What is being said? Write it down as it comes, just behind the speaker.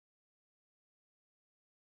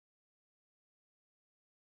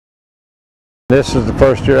This is the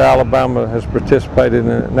first year Alabama has participated in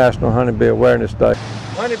the National Honeybee Awareness Day.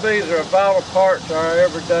 Honeybees are a vital part to our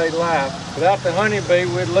everyday life. Without the honeybee,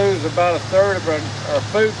 we'd lose about 1/3 of our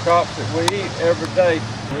food crops that we eat every day.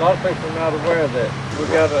 A lot of people are not aware of that.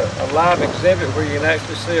 We've got a live exhibit where you can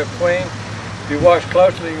actually see a queen. If you watch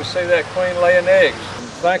closely, you can see that queen laying eggs.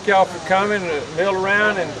 Thank y'all for coming, mill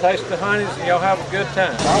around and taste the honeys, and y'all have a good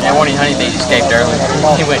time. That one of the honeybees escaped earlier.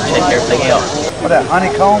 He went and checked everything else. What, that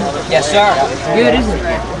honeycomb? Yes, sir. Good, isn't it?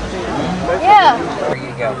 Yeah. There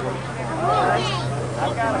you go.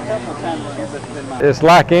 It's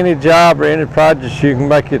like any job or any project, you can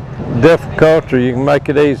make it difficult or you can make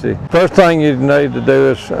it easy. First thing you need to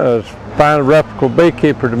do is find a reputable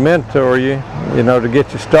beekeeper to mentor you, to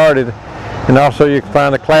get you started. And also you can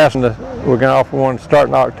find a class, we're going to offer one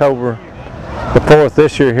starting October the 4th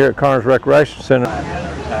this year here at Carnes Recreation Center.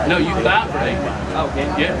 No, you can buy it for $8. Okay.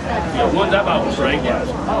 Yeah. The ones I bought was for $8.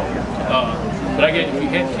 But I get if you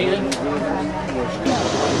had 10.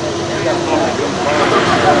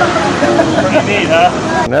 Pretty neat,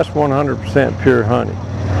 huh? And that's 100% pure honey.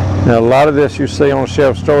 Now a lot of this you see on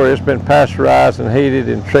shelf store, it's been pasteurized and heated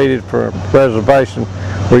and treated for preservation.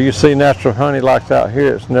 Where you see natural honey like out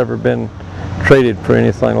here, it's never been treated for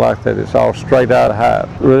anything like that. It's all straight out of hive.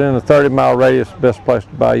 Within a 30-mile radius, the best place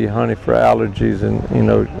to buy you honey for allergies and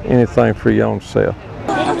anything for your own self.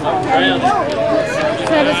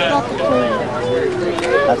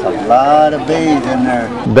 That's a lot of bees in there.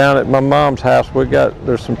 Down at my mom's house,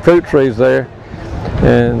 there's some fruit trees there,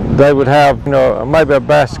 and they would have maybe a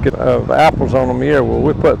basket of apples on them a year. Well,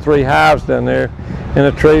 we put 3 hives down there, and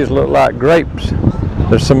the trees look like grapes.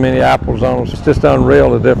 There's so many apples on them. It's just unreal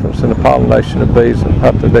the difference in the pollination of bees and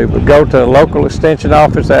what they do. But go to a local extension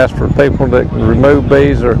office, ask for people that can remove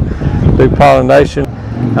bees or do pollination.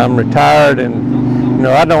 I'm retired and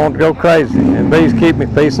I don't want to go crazy, and bees keep me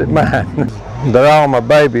peace at mind. They're all my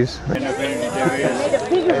babies. They're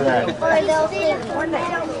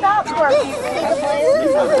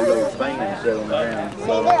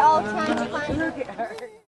all trying to find her.